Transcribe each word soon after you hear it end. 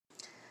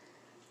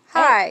Hey,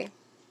 Hi,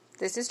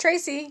 this is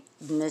Tracy.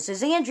 this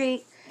is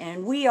Angie,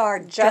 and we are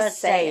Just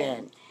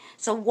saying.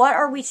 So, what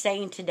are we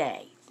saying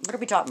today? What are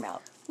we talking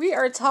about? We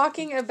are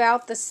talking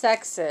about the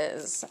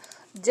sexes,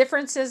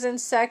 differences in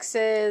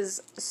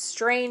sexes,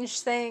 strange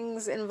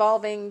things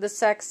involving the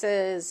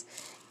sexes,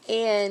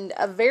 and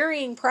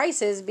varying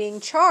prices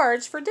being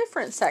charged for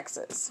different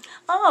sexes.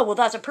 Oh, well,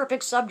 that's a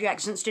perfect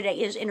subject since today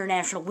is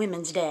International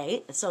Women's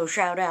Day. So,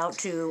 shout out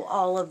to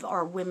all of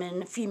our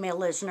women, female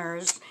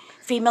listeners.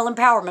 Female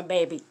empowerment,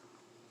 baby.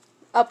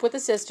 Up with the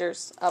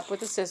sisters. Up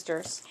with the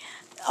sisters.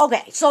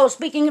 Okay, so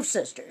speaking of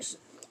sisters,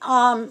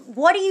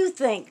 what do you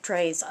think,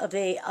 Trace, of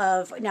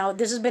now?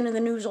 This has been in the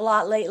news a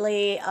lot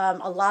lately.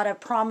 A lot lot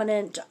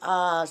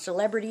of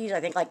celebrities, I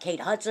think, like Kate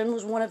Hudson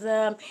was one of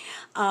them,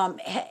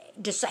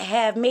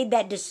 have made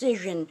that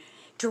decision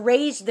to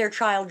raise their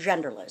child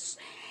genderless,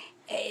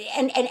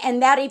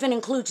 and that even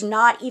includes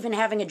not even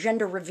having a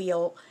gender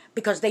reveal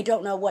because they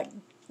don't know what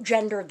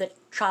gender the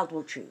child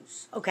will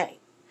choose. Okay,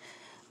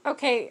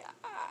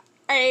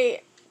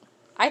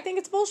 I think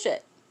it's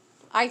bullshit.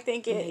 I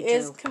think it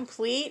is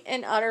complete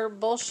and utter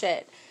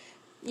bullshit.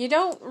 You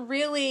don't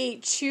really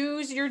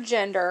choose your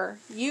gender.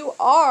 You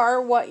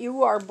are what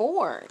you are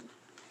born.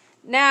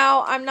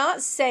 Now, I'm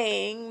not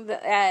saying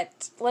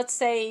that, let's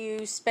say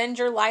you spend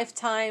your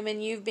lifetime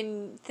and you've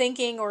been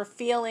thinking or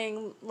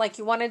feeling like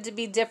you wanted to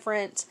be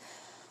different.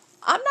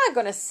 I'm not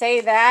going to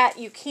say that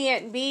you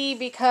can't be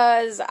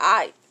because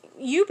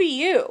you be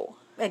you.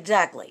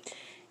 Exactly.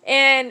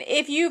 And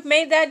if you've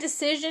made that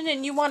decision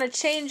and you want to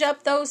change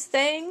up those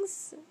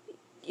things,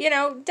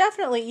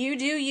 definitely you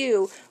do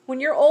you. When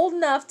you're old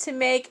enough to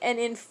make an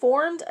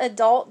informed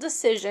adult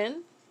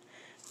decision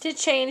to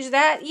change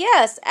that,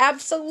 yes,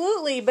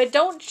 absolutely. But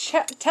don't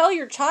tell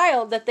your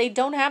child that they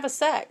don't have a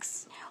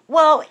sex.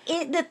 Well,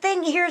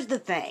 here's the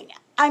thing.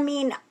 I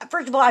mean,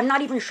 first of all, I'm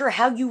not even sure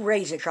how you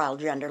raise a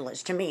child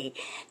genderless. To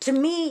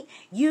me,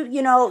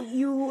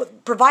 you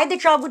provide the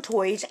child with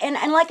toys, and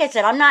like I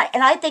said,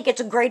 I think it's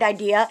a great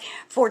idea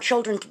for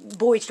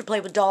boys to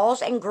play with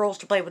dolls and girls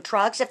to play with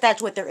trucks if that's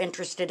what they're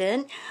interested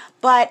in.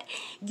 But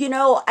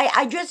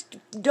I just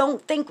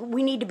don't think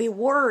we need to be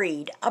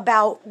worried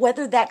about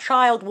whether that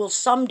child will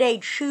someday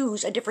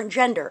choose a different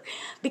gender,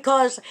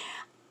 because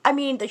I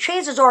mean, the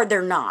chances are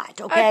they're not,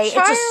 okay? It's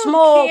a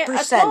small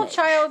percentage. A small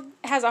child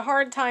has a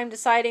hard time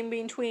deciding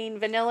between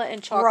vanilla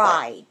and chocolate.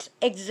 Right,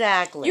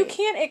 exactly. You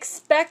can't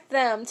expect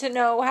them to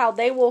know how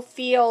they will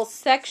feel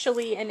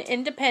sexually and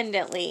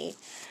independently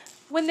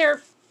when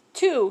they're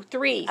 2,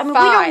 3, 5. I mean,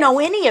 we don't know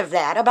any of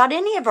that about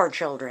any of our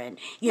children.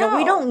 We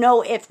don't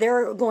know if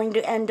they're going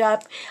to end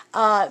up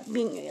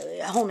being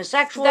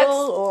homosexual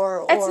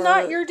or... It's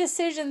not your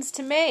decisions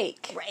to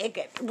make.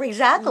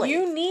 Exactly.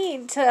 You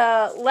need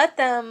to let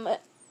them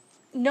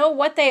know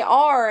what they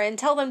are and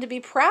tell them to be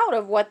proud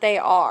of what they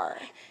are.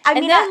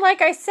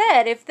 Like I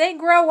said, if they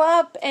grow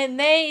up and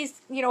they,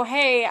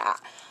 hey,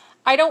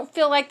 I don't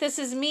feel like this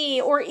is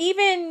me, or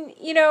even,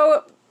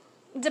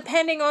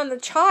 depending on the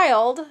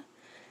child,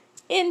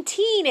 in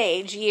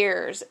teenage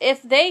years,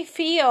 if they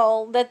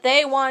feel that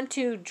they want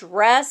to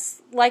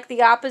dress like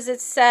the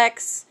opposite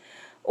sex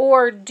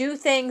or do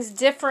things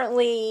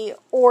differently,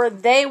 or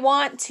they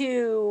want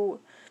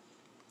to,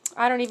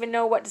 I don't even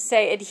know what to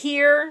say,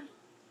 adhere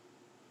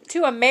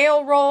to a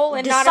male role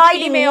and not a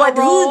female role.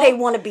 Deciding who they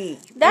want to be.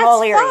 That's in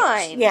all areas.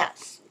 Fine.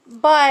 Yes.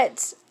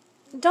 But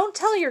don't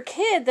tell your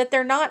kid that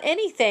they're not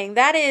anything.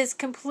 That is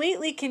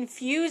completely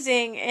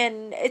confusing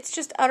and it's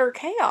just utter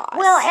chaos.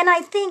 Well, and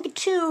I think,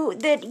 too,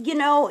 that,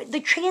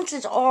 the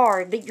chances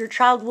are that your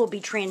child will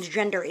be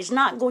transgender is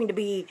not going to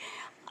be,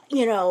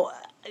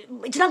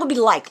 it's not going to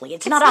be likely.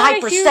 It's not a high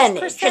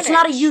percentage. It's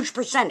not a huge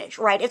percentage,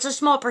 right? It's a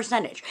small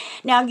percentage.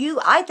 Now,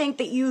 I think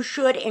that you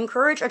should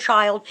encourage a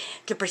child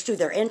to pursue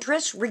their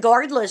interests,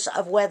 regardless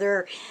of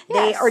whether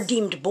they are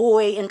deemed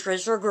boy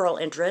interests or girl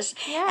interests.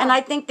 Yeah. And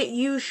I think that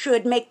you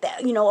should make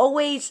that,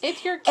 always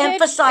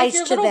emphasize to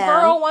them. If your little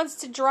girl wants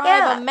to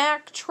drive a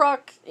Mack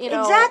truck,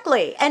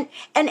 Exactly. And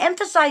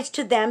emphasize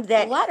to them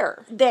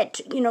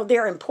that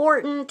they're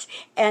important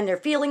and their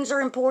feelings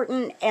are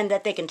important and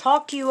that they can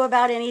talk to you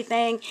about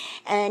anything.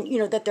 And,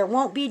 that there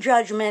won't be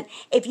judgment.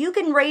 If you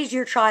can raise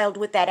your child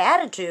with that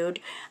attitude,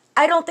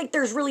 I don't think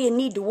there's really a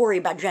need to worry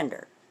about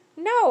gender.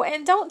 No,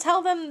 and don't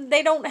tell them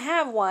they don't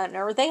have one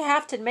or they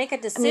have to make a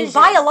decision. I mean,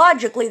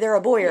 biologically, they're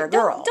a boy or a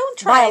girl. Don't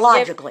try.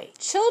 Biologically.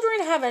 Children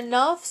have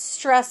enough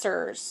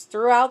stressors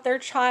throughout their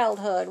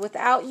childhood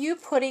without you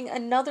putting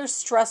another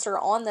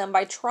stressor on them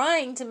by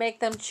trying to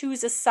make them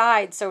choose a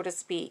side, so to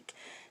speak.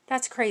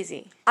 That's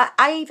crazy.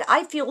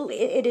 I feel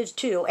it is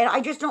too. And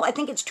I just don't, I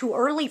think it's too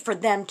early for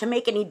them to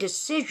make any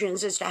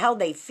decisions as to how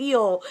they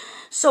feel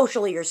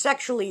socially or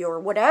sexually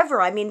or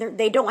whatever. I mean,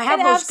 they don't have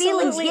those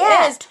feelings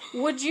yet.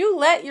 Would you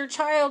let your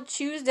child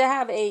choose to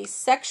have a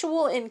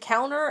sexual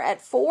encounter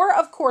at 4?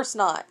 Of course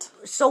not.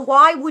 So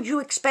why would you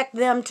expect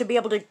them to be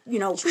able to,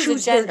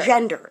 choose their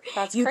gender?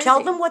 That's you crazy.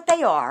 tell them what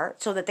they are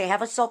so that they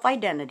have a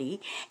self-identity,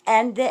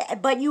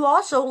 but you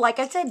also, like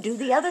I said, do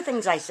the other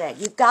things I said.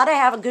 You've got to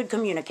have a good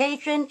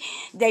communication.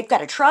 They've got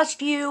to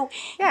trust you.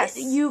 Yes.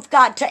 You've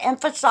got to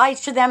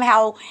emphasize to them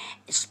how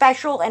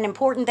special and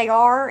important they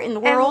are in the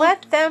world. And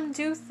let them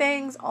do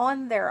things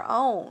on their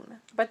own.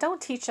 But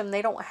don't teach them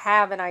they don't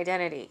have an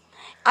identity.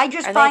 I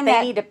just find they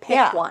that need to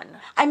pick one.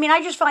 I mean,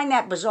 I just find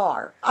that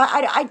bizarre.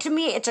 To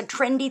me, it's a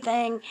trendy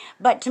thing,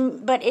 but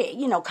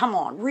come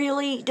on,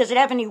 really? Does it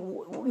have any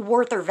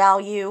worth or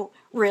value?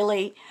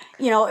 Really?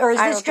 Or is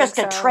this just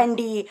a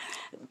trendy?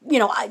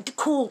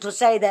 Cool to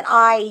say that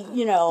I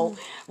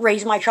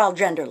raise my child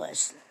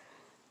genderless.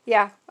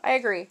 Yeah, I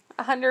agree.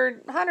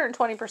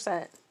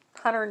 120%.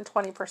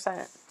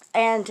 120%.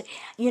 And,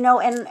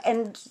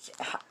 and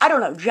I don't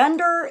know,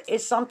 gender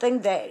is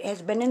something that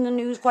has been in the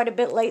news quite a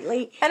bit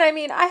lately. And I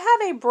mean, I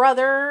have a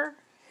brother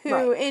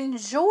who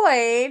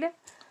enjoyed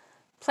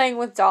playing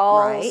with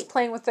dolls,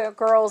 playing with the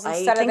girls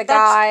instead of the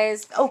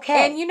guys.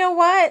 Okay. And you know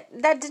what?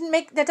 That doesn't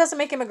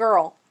make him a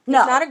girl. No.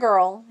 He's not a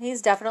girl.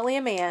 He's definitely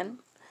a man.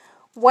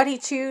 What he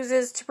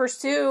chooses to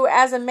pursue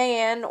as a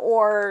man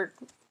or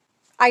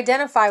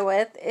identify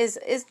with is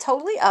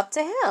totally up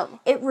to him.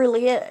 It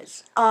really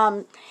is.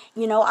 I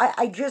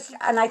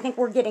think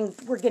we're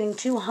getting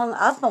too hung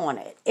up on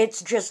it.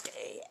 It's just,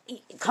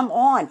 come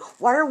on.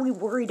 Why are we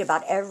worried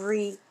about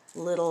every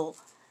little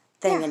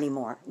thing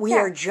anymore? We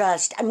are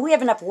just, we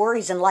have enough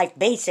worries in life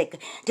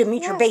to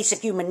meet your basic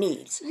human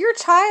needs. Your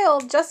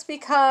child, just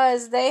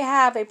because they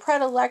have a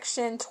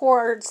predilection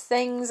towards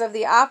things of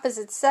the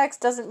opposite sex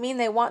doesn't mean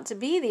they want to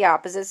be the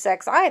opposite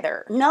sex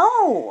either.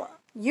 No.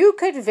 You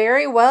could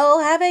very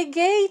well have a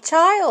gay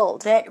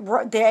child that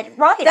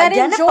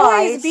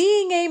enjoys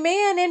being a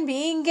man and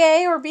being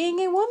gay, or being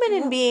a woman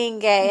and being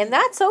gay, and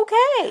that's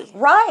okay.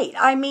 Right.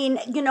 I mean,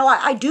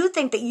 I do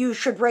think that you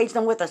should raise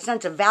them with a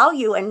sense of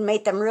value and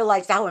make them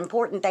realize how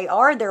important they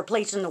are, their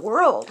place in the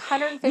world.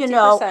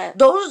 150%.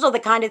 Those are the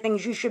kind of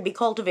things you should be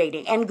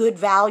cultivating, and good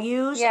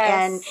values. Yes.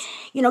 And,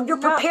 you're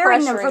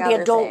preparing them for the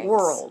adult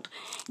world.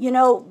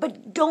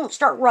 But don't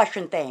start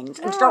rushing things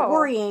and start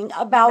worrying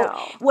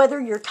about whether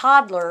your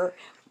toddler,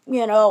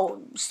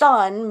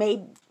 son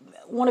may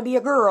want to be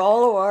a girl,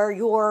 or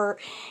your,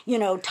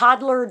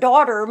 toddler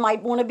daughter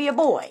might want to be a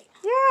boy.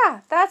 Yeah,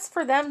 that's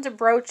for them to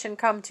broach and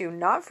come to,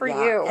 not for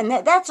you. And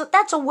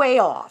that's a way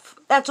off.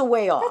 That's a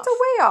way off. That's a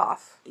way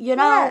off.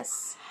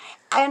 Yes.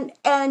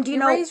 And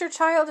you raise your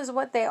child as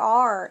what they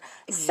are.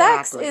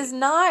 Exactly. Sex is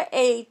not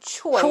a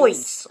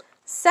choice.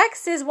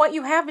 Sex is what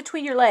you have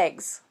between your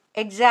legs.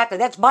 Exactly.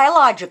 That's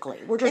biologically.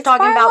 We're just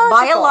talking about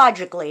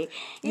biologically.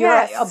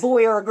 You're a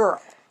boy or a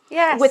girl.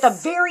 Yes. With a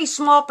very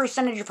small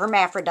percentage of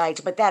hermaphrodites,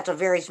 but that's a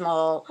very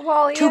small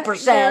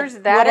 2%. There's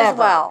that whatever, as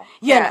well.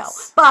 You know.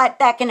 But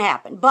that can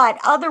happen. But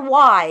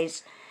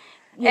otherwise,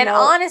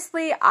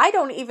 honestly, I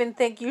don't even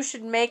think you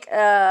should make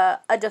a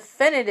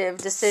definitive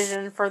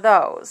decision for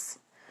those.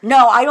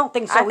 No, I don't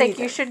think so I think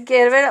either. you should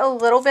give it a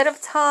little bit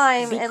of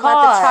time and let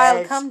the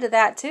child come to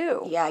that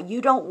too. Yeah, you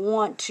don't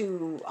want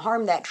to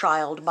harm that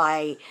child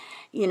by,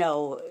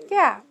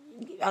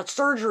 a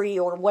surgery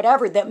or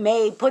whatever that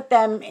may put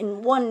them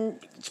in one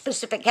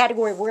specific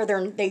category where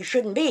they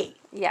shouldn't be.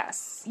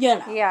 Yes.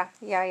 Yeah.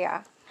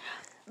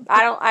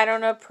 I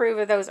don't approve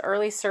of those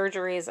early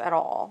surgeries at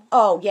all.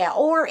 Oh, yeah.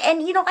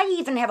 I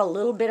even have a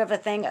little bit of a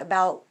thing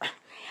about,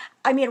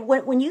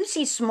 when you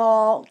see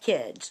small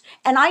kids,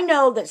 and I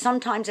know that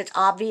sometimes it's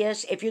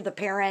obvious if you're the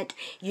parent,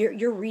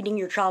 you're reading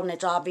your child and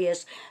it's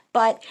obvious,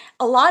 but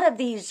a lot of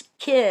these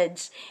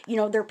kids,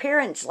 their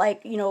parents,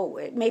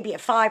 maybe at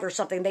 5 or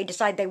something, they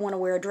decide they want to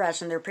wear a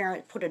dress and their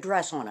parents put a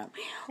dress on them.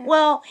 Yeah.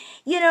 Well,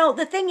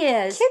 the thing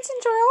is, kids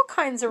enjoy all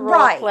kinds of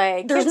role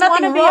play. There's kids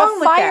nothing wrong with that.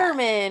 Want to be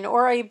a fireman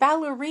or a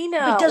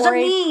ballerina or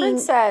a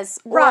princess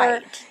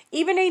or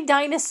even a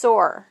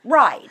dinosaur.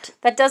 Right.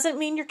 That doesn't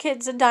mean your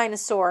kid's a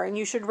dinosaur and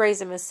you should raise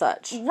him as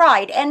such.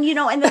 Right. And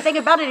and the thing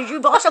about it is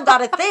you've also got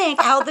to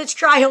think how this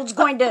child's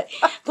going to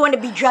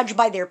be judged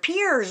by their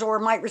peers or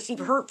might receive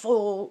hurtful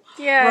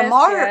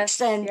remarks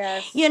and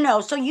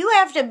so you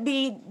have to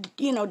be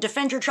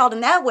defend your child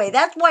in that way.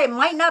 That's why it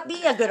might not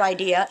be a good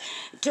idea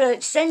to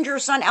send your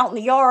son out in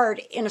the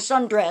yard in a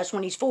sundress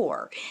when he's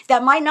 4.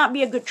 That might not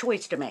be a good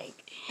choice to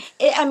make.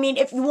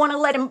 If you want to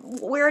let him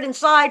wear it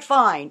inside,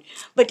 fine.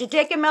 But to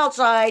take him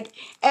outside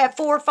at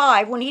 4 or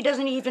 5 when he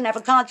doesn't even have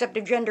a concept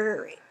of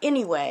gender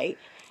anyway,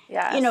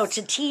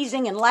 to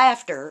teasing and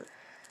laughter.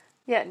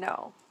 Yeah,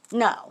 no.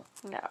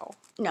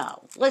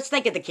 Let's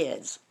think of the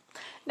kids.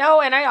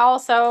 No, and I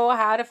also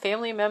had a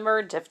family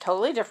member,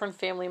 totally different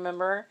family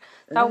member,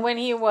 that when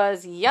he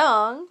was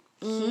young,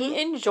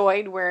 he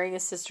enjoyed wearing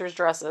his sister's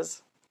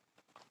dresses.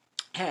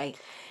 Hey.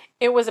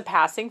 It was a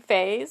passing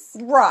phase.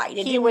 Right.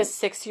 He was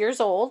 6 years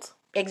old.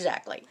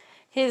 Exactly.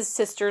 His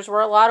sisters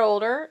were a lot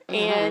older.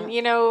 And,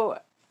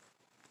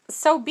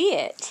 so be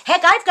it.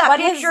 Heck, I've got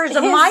pictures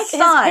of my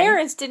son. His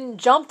parents didn't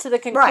jump to the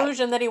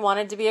conclusion that he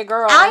wanted to be a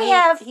girl.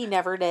 He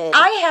never did.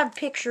 I have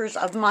pictures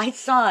of my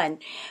son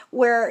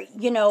where,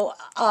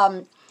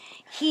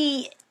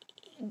 he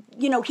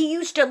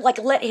used to like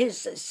let his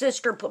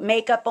sister put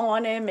makeup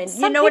on him, and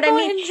you know what I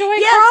mean. Enjoy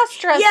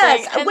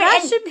cross-dressing, and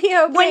that should be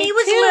okay. When he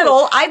was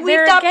little,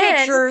 we've got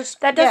pictures.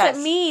 That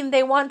doesn't mean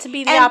they want to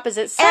be the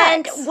opposite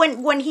sex.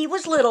 And when he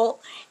was little,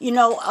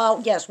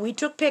 yes, we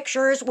took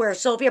pictures where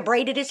Sylvia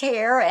braided his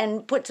hair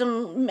and put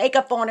some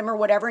makeup on him or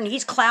whatever, and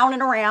he's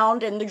clowning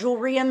around in the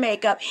jewelry and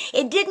makeup.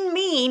 It didn't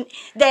mean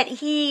that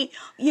he,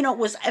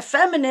 was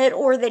effeminate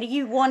or that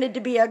he wanted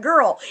to be a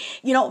girl.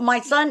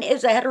 My son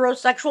is a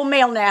heterosexual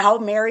male now,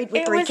 married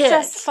with 3 kids. It was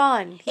just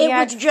fun. He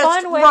had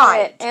fun with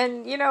it.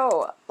 And,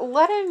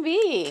 let him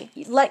be.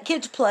 Let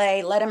kids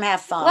play. Let them have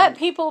fun. Let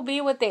people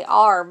be what they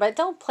are. But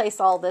don't place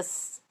all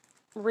this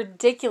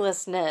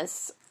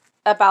ridiculousness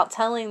about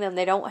telling them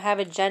they don't have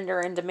a gender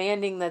and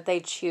demanding that they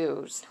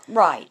choose.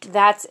 Right.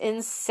 That's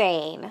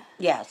insane.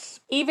 Yes.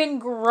 Even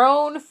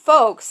grown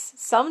folks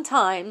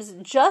sometimes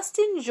just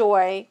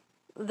enjoy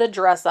the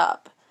dress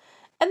up.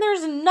 And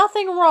there's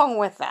nothing wrong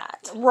with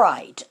that.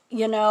 Right.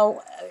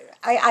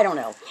 I don't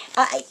know.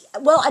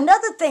 Well,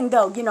 another thing,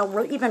 though,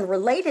 even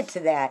related to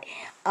that,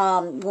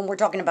 when we're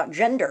talking about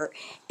gender,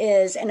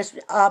 is, and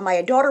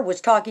my daughter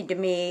was talking to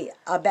me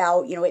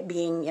about, it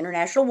being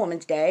International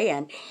Women's Day,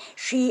 and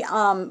she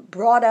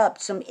brought up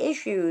some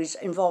issues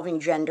involving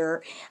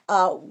gender,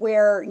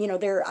 where,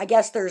 I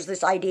guess there's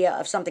this idea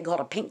of something called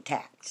a pink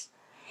tax.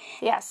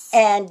 Yes.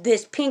 And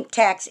this pink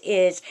tax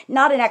is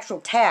not an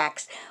actual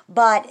tax,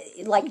 but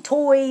like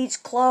toys,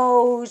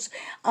 clothes,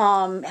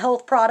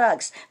 health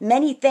products,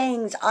 many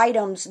things,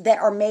 items that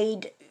are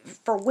made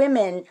for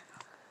women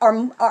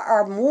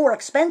are more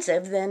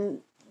expensive than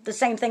the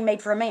same thing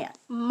made for a man.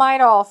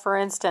 Midol, for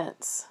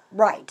instance.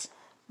 Right.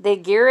 They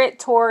gear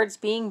it towards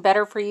being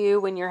better for you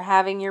when you're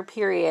having your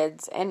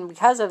periods. And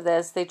because of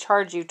this, they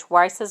charge you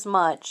twice as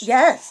much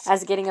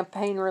as getting a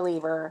pain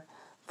reliever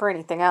for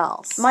anything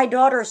else. My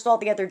daughter saw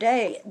the other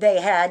day,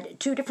 they had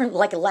 2 different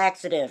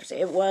laxatives.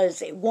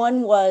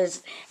 One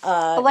was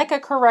like a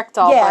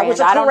Correctol brand. It was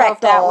a Correctol. I don't know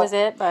if that was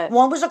it, but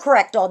one was a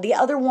Correctol. The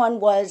other one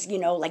was,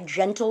 like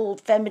gentle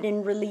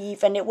feminine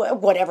relief, and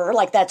whatever,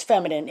 like that's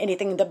feminine.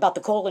 Anything about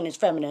the colon is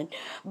feminine.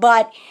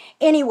 But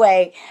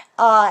anyway,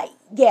 but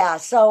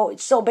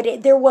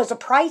there was a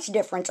price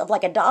difference of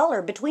like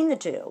 $1 between the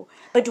 2,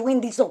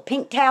 between these little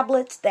pink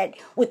tablets that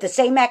with the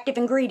same active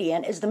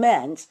ingredient as the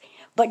men's.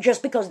 But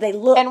just because they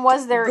look, and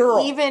was there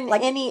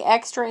any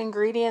extra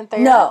ingredient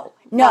there? No.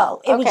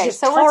 It was just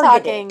so targeted. We're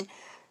talking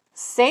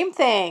same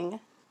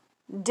thing,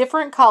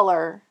 different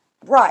color,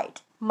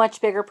 right? Much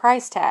bigger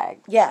price tag.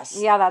 Yes.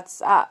 Yeah,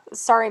 that's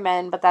sorry,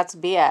 men, but that's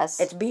BS.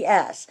 It's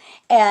BS.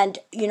 And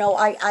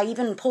I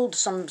even pulled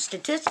some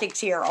statistics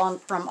here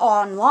from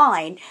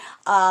online.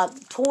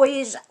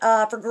 Toys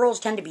for girls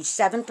tend to be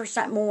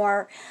 7%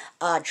 more.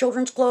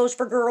 Children's clothes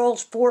for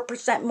girls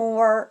 4%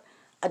 more.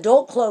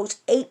 Adult clothes,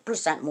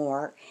 8%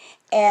 more,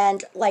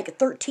 and like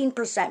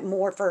 13%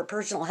 more for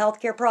personal health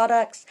care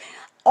products.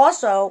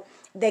 Also,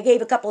 they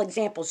gave a couple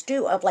examples,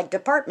 too, of like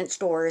department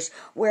stores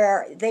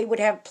where they would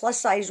have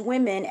plus-size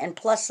women and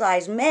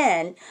plus-size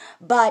men,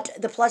 but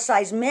the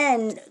plus-size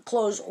men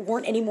clothes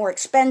weren't any more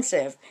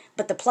expensive,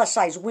 but the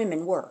plus-size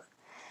women were.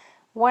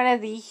 One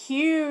of the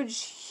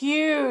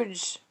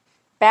huge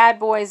bad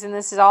boys in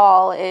this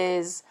all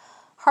is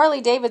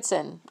Harley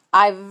Davidson.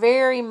 I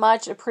very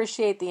much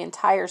appreciate the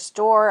entire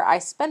store. I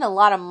spend a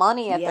lot of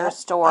money at their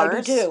stores.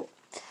 I do too.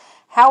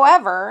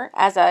 However,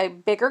 as a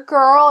bigger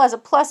girl, as a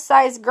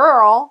plus-size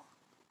girl,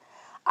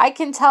 I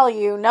can tell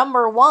you,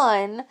 number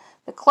one,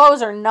 the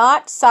clothes are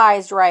not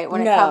sized right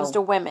when it comes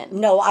to women.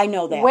 No, I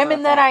know that.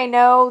 Women that I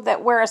know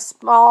that wear a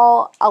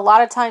small, a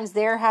lot of times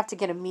they have to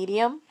get a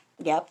medium.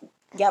 Yep.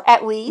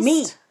 At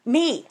least.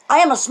 Me. I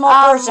am a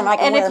small person. I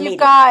can wear a medium. And if you've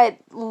got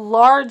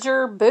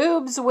larger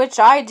boobs, which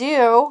I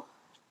do,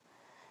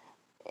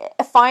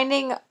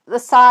 finding the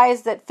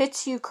size that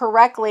fits you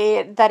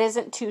correctly, that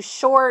isn't too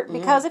short,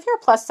 because if you're a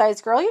plus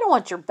size girl, you don't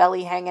want your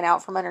belly hanging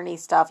out from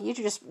underneath stuff.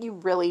 You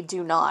really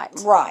do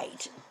not.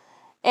 Right.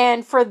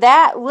 And for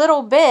that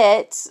little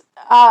bit,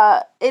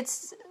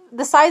 it's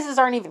the sizes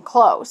aren't even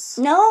close.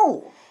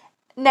 No.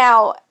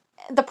 Now,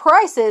 the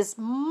price is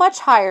much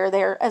higher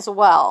there as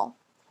well.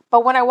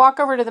 But when I walk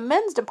over to the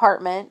men's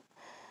department,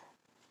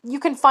 you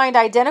can find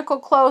identical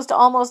clothes to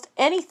almost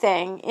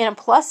anything in a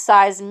plus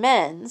size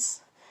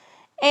men's.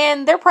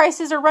 And their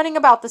prices are running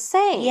about the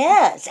same.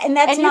 Yes, and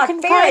that's not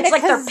fair. It's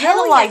like they're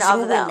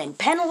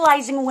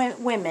penalizing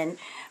women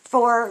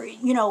for,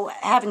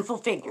 having full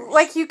figures.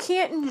 Like, you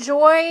can't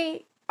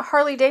enjoy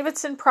Harley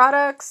Davidson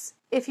products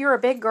if you're a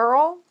big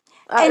girl.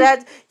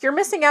 You're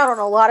missing out on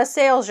a lot of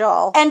sales,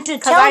 y'all. And to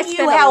tell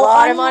you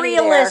how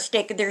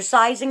unrealistic their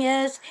sizing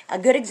is, a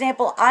good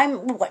example,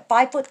 I'm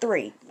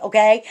 5'3",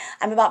 okay?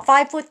 I'm about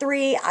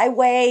 5'3". I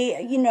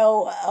weigh,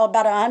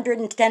 about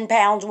 110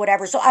 pounds,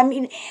 whatever. So,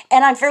 and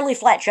I'm fairly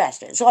flat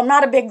chested. So I'm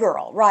not a big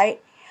girl, right?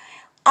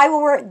 I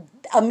will wear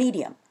a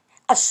medium.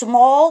 a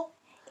small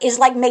is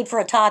like made for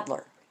a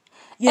toddler.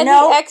 You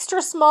know? The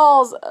extra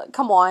smalls,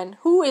 come on,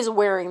 who is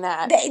wearing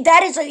that?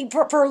 That is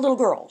for little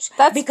girls.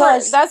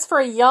 That's for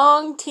a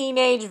young,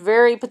 teenage,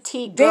 very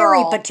petite girl.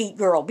 Very petite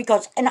girl.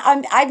 And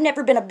I've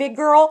never been a big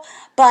girl,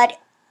 but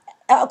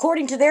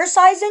according to their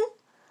sizing,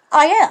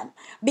 I am.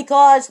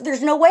 Because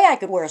there's no way I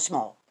could wear a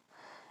small.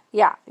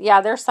 Yeah,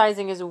 their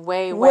sizing is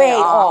way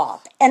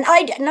off. And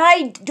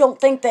I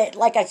don't think that,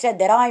 like I said,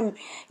 that I'm,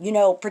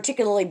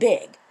 particularly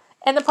big.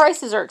 And the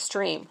prices are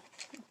extreme.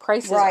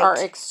 Prices are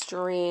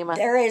extreme.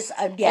 There is,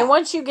 And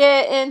once you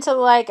get into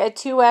like a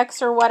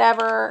 2X or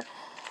whatever,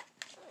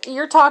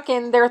 you're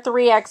talking their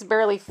 3X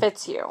barely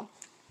fits you.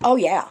 Oh,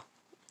 yeah.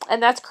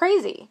 And that's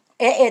crazy.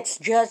 It's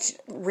just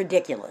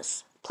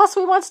ridiculous. Plus,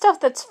 we want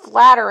stuff that's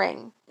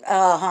flattering.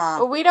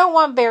 Uh-huh. We don't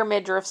want bare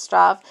midriff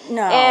stuff.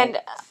 No. And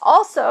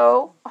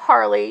also,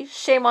 Harley,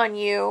 shame on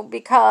you,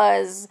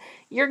 because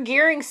you're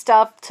gearing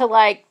stuff to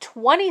like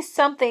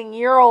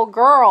 20-something-year-old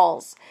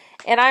girls.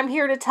 And I'm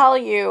here to tell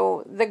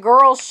you, the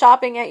girls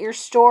shopping at your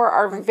store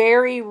are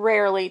very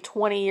rarely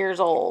 20 years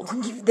old.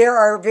 There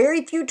are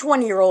very few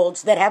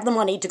 20-year-olds that have the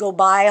money to go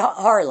buy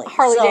Harley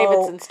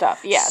Davidson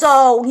stuff, yes.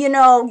 So, you're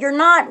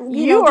not,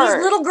 these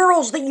little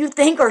girls that you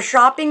think are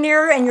shopping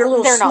there and your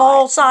little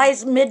small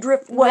size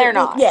midriff. They're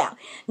not. Yeah,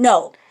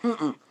 no.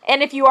 Mm-mm.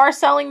 And if you are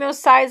selling those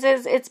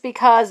sizes, it's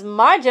because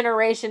my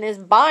generation is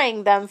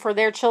buying them for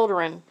their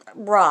children.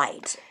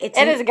 Right. It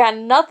has got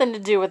nothing to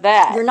do with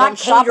that. You're not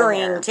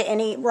catering to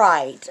any,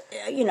 right,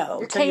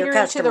 You're to your customers.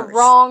 Catering to the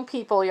wrong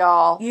people,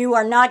 y'all. You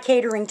are not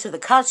catering to the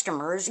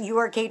customers. You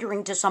are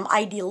catering to some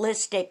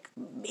idealistic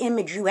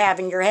image you have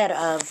in your head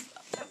of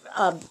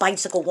a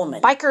bicycle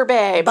woman. Biker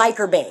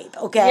babe,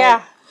 okay?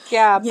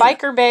 Yeah.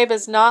 Biker babe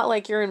is not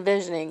like you're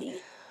envisioning.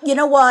 You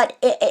know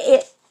what?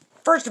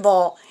 First of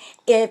all,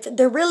 if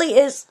there really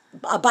is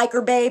a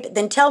biker babe,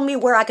 then tell me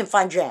where I can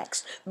find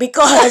Jax.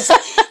 Because,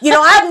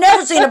 I've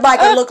never seen a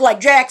biker look like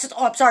Jax.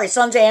 Oh, I'm sorry,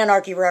 Sons of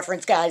Anarchy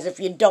reference, guys, if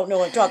you don't know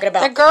what I'm talking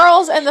about. The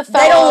girls and the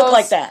fellows, they don't look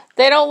like that.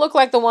 They don't look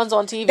like the ones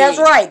on TV. That's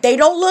right. They're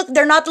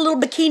not the little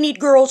bikinied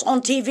girls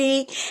on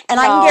TV. And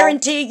I can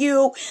guarantee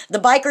you, the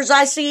bikers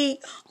I see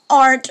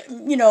aren't,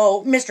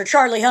 Mr.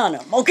 Charlie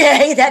Hunnam,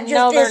 okay? That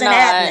just isn't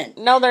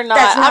happening. No, they're not.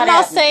 I'm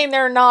not saying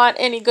there are not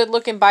any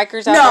good-looking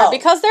bikers out there,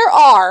 because there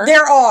are.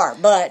 There are,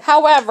 but...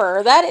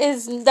 However, that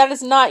is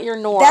not your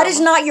norm. That is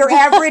not your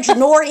average,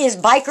 nor is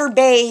biker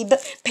babe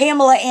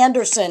Pamela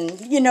Anderson.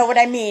 You know what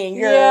I mean?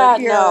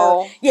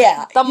 No.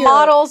 Yeah. The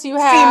models you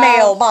have...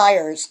 Female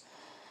buyers.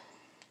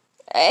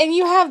 And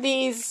you have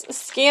these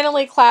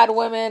scantily clad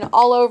women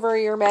all over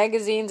your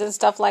magazines and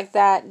stuff like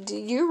that. Do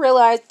you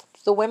realize...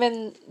 The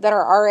women that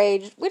are our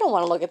age, we don't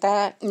want to look at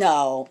that.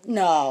 No.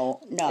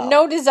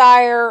 No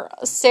desire,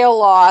 sale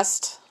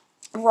lost.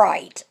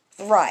 Right.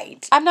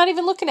 I'm not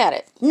even looking at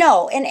it.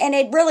 No, and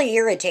it really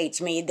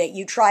irritates me that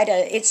you try to,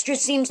 it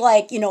just seems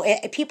like,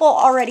 people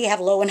already have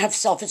low enough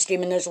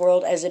self-esteem in this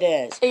world as it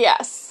is.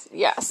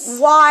 Yes.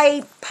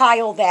 Why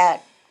pile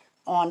that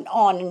on,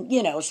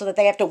 so that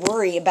they have to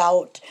worry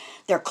about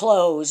their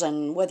clothes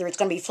and whether it's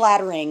going to be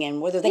flattering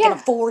and whether they can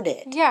afford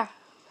it. Yeah.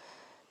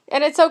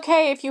 And it's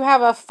okay if you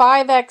have a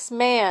 5X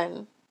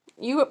man.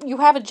 You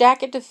have a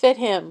jacket to fit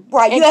him.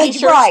 Right. And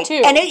t-shirts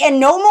too. And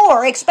no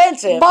more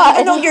expensive. But,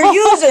 even though you're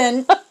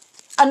using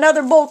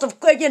another bolt of,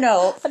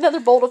 another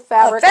bolt of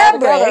fabric.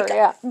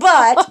 Yeah.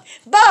 But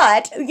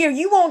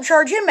you won't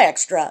charge him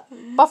extra.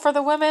 But for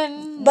the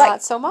women,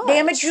 not so much.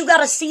 Damn it, you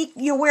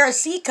wear a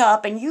C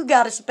cup and you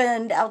got to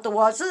spend out the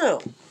wazoo.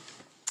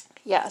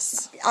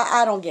 Yes.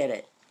 I don't get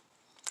it.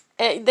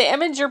 The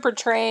image you're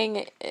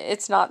portraying,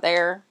 it's not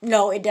there.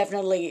 No, it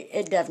definitely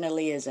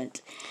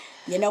isn't.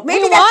 Maybe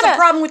that's the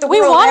problem with the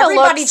world.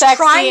 Everybody's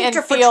trying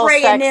to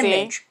portray an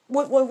image.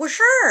 Well,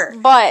 sure.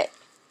 But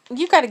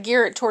you got to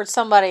gear it towards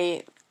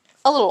somebody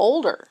a little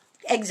older.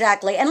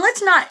 Exactly. And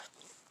let's not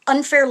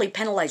unfairly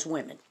penalize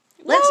women.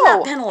 Let's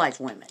not penalize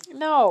women.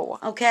 No.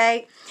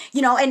 Okay?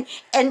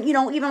 And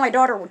even my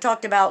daughter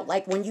talked about,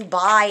 like, when you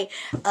buy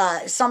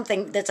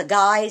something that's a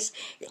guy's,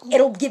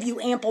 it'll give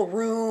you ample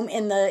room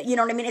in the, you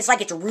know what I mean? It's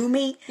like it's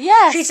roomy.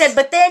 Yes. She said,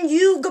 but then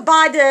you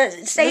buy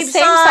the same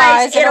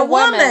size in a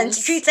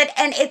woman's. She said,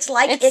 and it's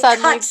like it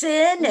cuts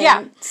in.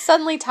 And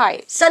suddenly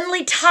tight.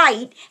 Suddenly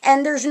tight,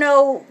 and there's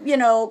no,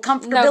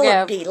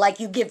 comfortability like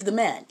you give the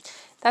men.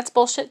 That's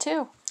bullshit,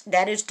 too.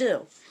 That is,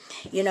 too.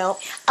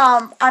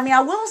 I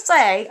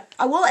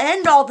will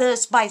end all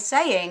this by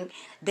saying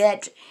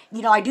that,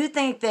 I do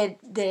think that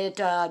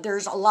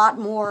there's a lot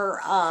more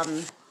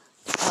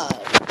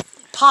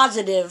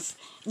positive,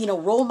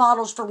 role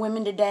models for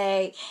women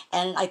today,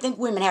 and I think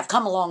women have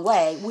come a long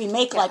way. We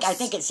make, I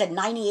think it said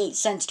 98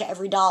 cents to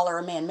every dollar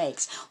a man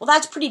makes. Well,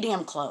 that's pretty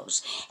damn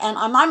close, and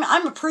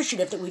I'm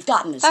appreciative that we've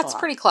gotten this far. That's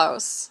pretty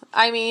close.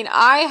 I mean,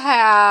 I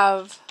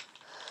have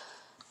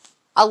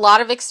a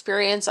lot of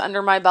experience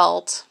under my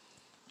belt.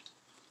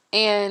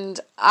 And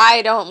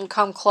I don't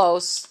come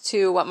close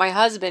to what my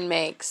husband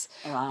makes.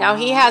 Wow. Now,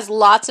 he has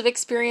lots of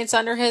experience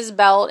under his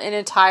belt in an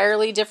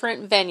entirely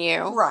different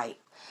venue. Right.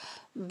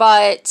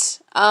 But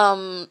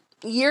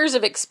years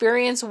of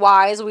experience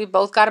wise, we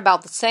both got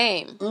about the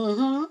same.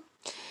 Mm-hmm.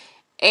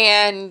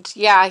 And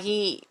yeah,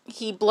 he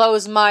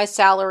blows my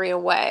salary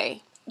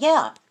away.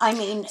 Yeah, I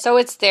mean, so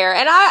it's there.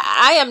 And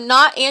I am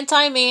not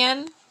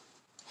anti-man.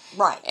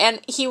 Right. And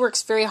he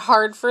works very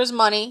hard for his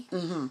money.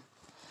 Mm-hmm.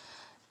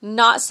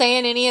 Not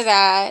saying any of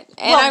that.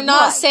 And I'm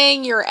not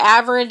saying your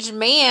average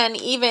man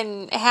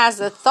even has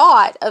a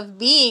thought of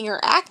being or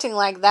acting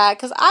like that.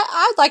 Because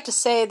I'd like to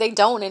say they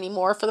don't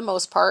anymore for the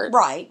most part.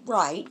 Right,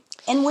 right.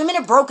 And women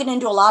have broken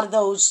into a lot of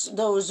those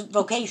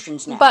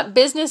vocations now. But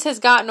business has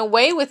gotten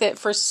away with it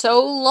for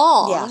so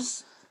long.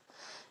 Yes.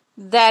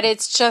 That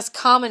it's just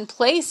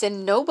commonplace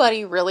and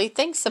nobody really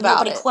thinks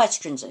about it. Nobody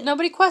questions it.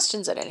 Nobody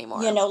questions it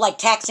anymore. You know, like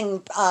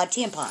taxing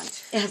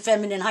tampons and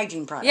feminine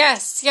hygiene products.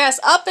 Yes, yes.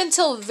 Up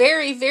until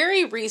very,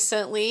 very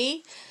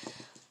recently,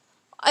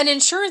 an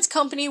insurance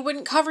company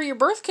wouldn't cover your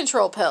birth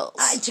control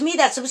pills. To me,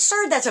 that's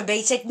absurd. That's a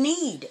basic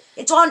need.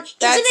 Isn't it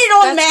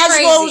on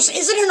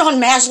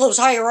Maslow's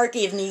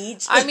hierarchy of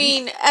needs? I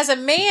mean, as a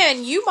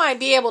man, you might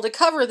be able to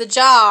cover the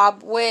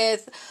job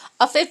with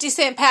a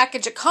 50-cent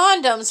package of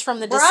condoms from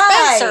the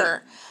dispenser.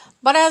 Right.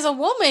 But as a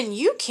woman,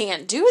 you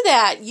can't do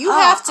that. You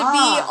have to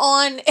be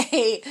on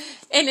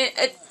an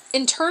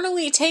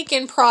internally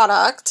taken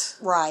product.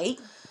 Right.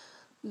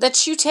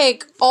 That you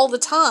take all the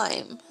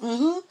time.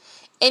 Mm-hmm.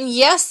 And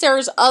yes,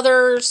 there's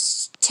other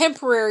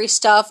temporary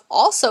stuff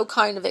also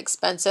kind of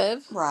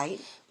expensive. Right.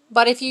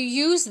 But if you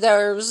use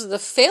those, the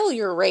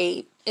failure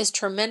rate is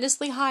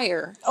tremendously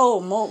higher.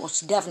 Oh,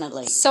 most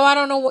definitely. So I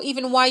don't know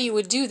even why you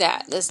would do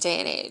that this day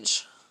and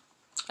age.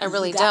 I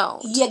really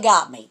don't. You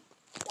got me.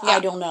 Yeah. I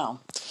don't know.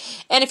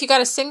 And if you got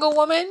a single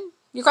woman,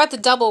 you got the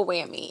double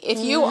whammy. If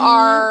you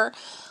are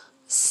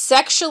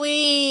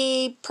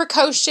sexually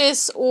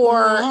precocious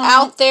or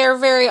out there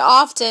very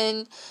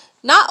often,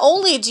 not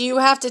only do you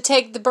have to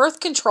take the birth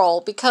control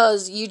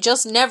because you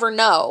just never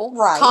know.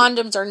 Right.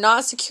 Condoms are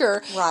not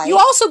secure. Right. You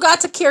also got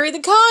to carry the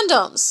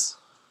condoms.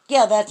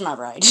 Yeah, that's not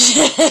right.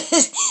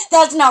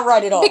 That's not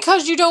right at all.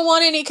 Because you don't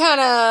want any kind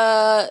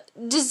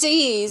of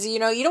disease. You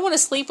know, you don't want to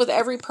sleep with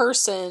every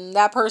person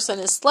that person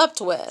has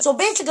slept with. So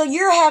basically,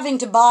 you're having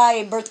to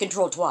buy birth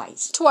control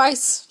twice.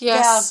 Twice,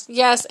 yes. Yeah.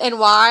 Yes, and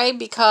why?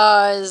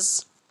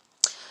 Because,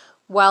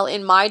 well,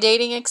 in my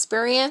dating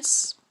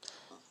experience,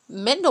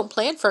 men don't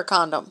plan for a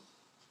condom.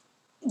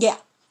 Yeah.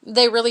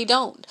 They really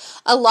don't.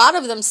 A lot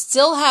of them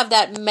still have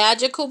that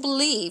magical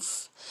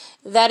belief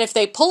that if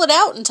they pull it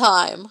out in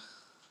time,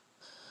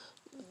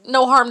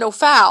 no harm, no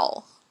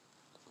foul.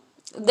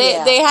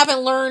 They haven't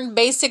learned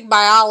basic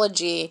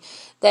biology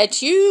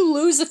that you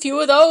lose a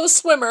few of those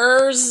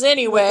swimmers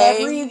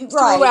anyway.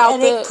 Right,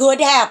 and it could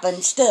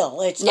happen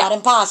still. It's not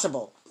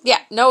impossible. Yeah,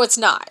 no, it's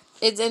not.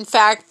 In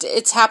fact,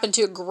 it's happened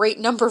to a great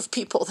number of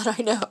people that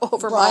I know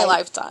over my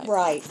lifetime.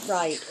 Right,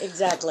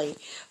 exactly.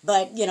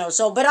 But,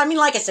 but I mean,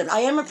 like I said, I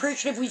am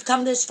appreciative we've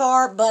come this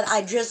far, but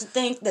I just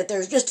think that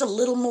there's just a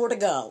little more to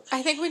go.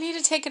 I think we need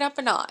to take it up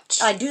a notch.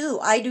 I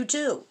do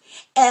too.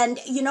 And,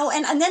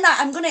 and then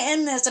I'm going to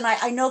end this, and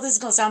I know this is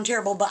going to sound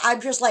terrible, but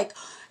I'm just like,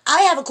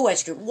 I have a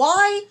question.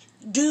 Why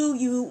do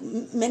you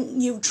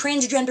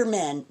transgender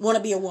men want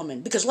to be a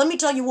woman? Because let me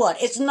tell you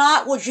what, it's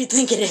not what you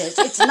think it is.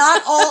 It's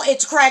not all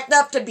it's cracked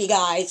up to be,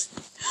 guys.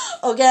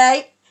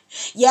 Okay?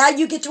 Yeah,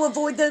 you get to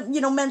avoid the,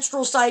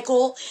 menstrual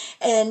cycle,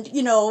 and,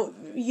 you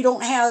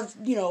don't have,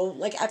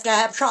 have to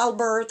have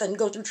childbirth and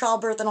go through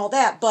childbirth and all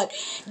that, but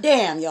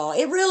damn, y'all,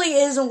 it really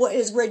isn't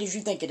as great as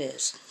you think it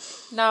is.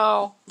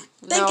 No.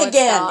 Think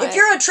again. If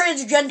you're a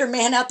transgender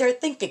man out there,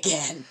 think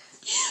again.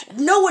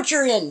 Know what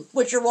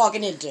you're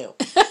walking into.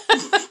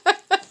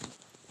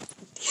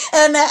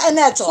 And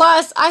that's all.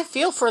 Plus, I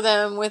feel for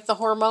them with the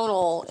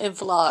hormonal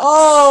influx.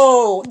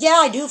 Oh, yeah,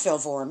 I do feel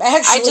for them.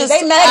 Actually,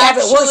 they might have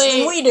it worse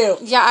than we do.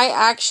 Yeah, I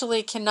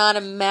actually cannot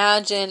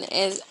imagine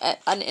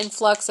an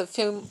influx of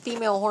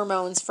female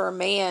hormones for a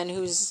man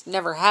who's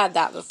never had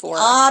that before.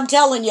 I'm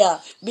telling you,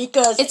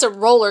 because it's a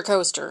roller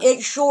coaster.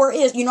 It sure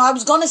is. I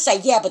was going to say,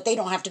 yeah, but they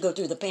don't have to go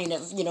through the pain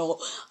of,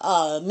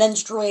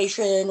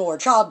 menstruation or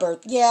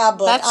childbirth. Yeah,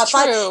 but that's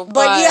true.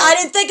 But yeah, I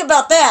didn't think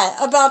about that.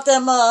 About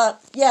them,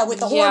 with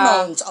the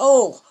hormones.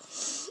 Oh.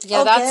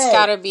 Yeah, okay. That's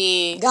gotta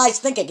be... Guys,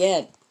 think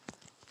again.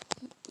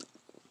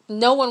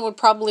 No one would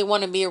probably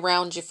want to be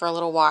around you for a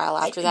little while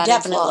after that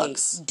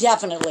influx.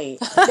 Definitely.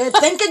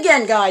 Think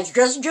again, guys.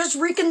 Just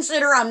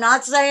reconsider. I'm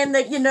not saying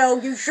that,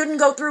 you shouldn't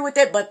go through with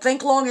it, but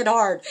think long and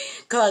hard.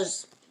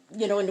 Because,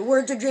 in the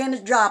words of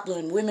Janis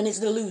Joplin, women is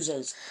the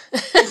losers.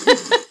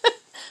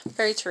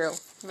 Very true.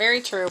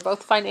 Very true.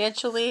 Both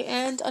financially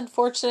and,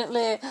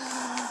 unfortunately,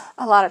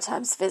 a lot of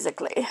times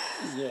physically.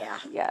 Yeah.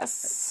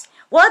 Yes.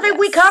 Well, I think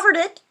we covered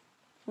it.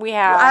 We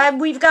have.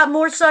 We've got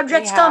more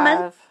subjects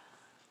coming.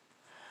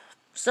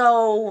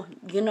 So,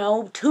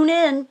 tune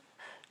in.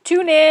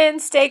 Tune in.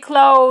 Stay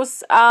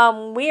close.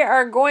 We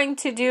are going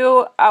to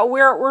do...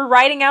 we're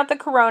writing out the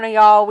corona,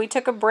 y'all. We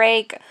took a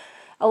break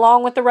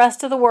along with the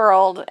rest of the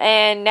world.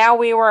 And now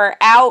we were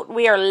out.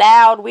 We are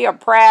loud. We are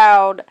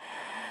proud.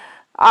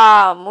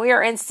 We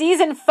are in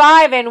season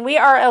 5 and we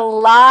are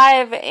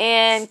alive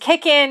and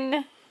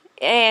kicking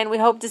And we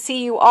hope to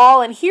see you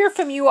all and hear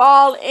from you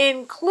all,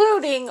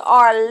 including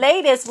our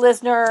latest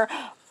listener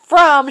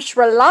from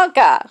Sri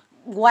Lanka.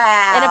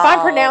 Wow. And if I'm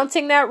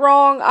pronouncing that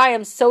wrong, I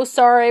am so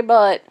sorry,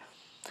 but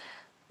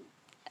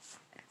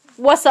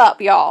what's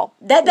up, y'all?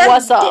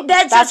 What's up?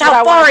 That's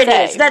how far it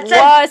is.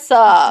 What's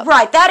up?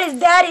 Right.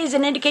 That is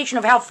an indication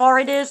of how far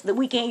it is that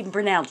we can't even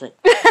pronounce it.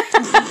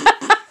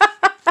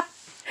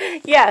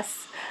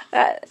 Yes.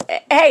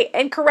 Hey,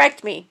 and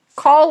correct me.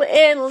 Call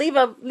in, leave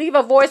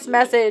a voice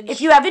message. If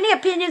you have any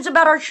opinions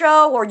about our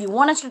show, or you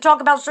want us to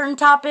talk about certain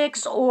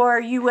topics, or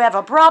you have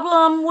a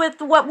problem with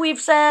what we've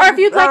said, or if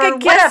you'd like a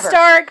guest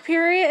star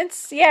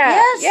appearance,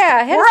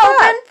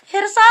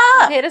 hit us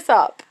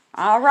up.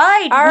 All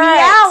right,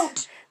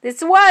 out.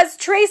 This was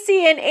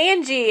Tracy and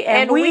Angie,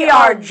 and we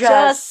are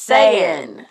just saying.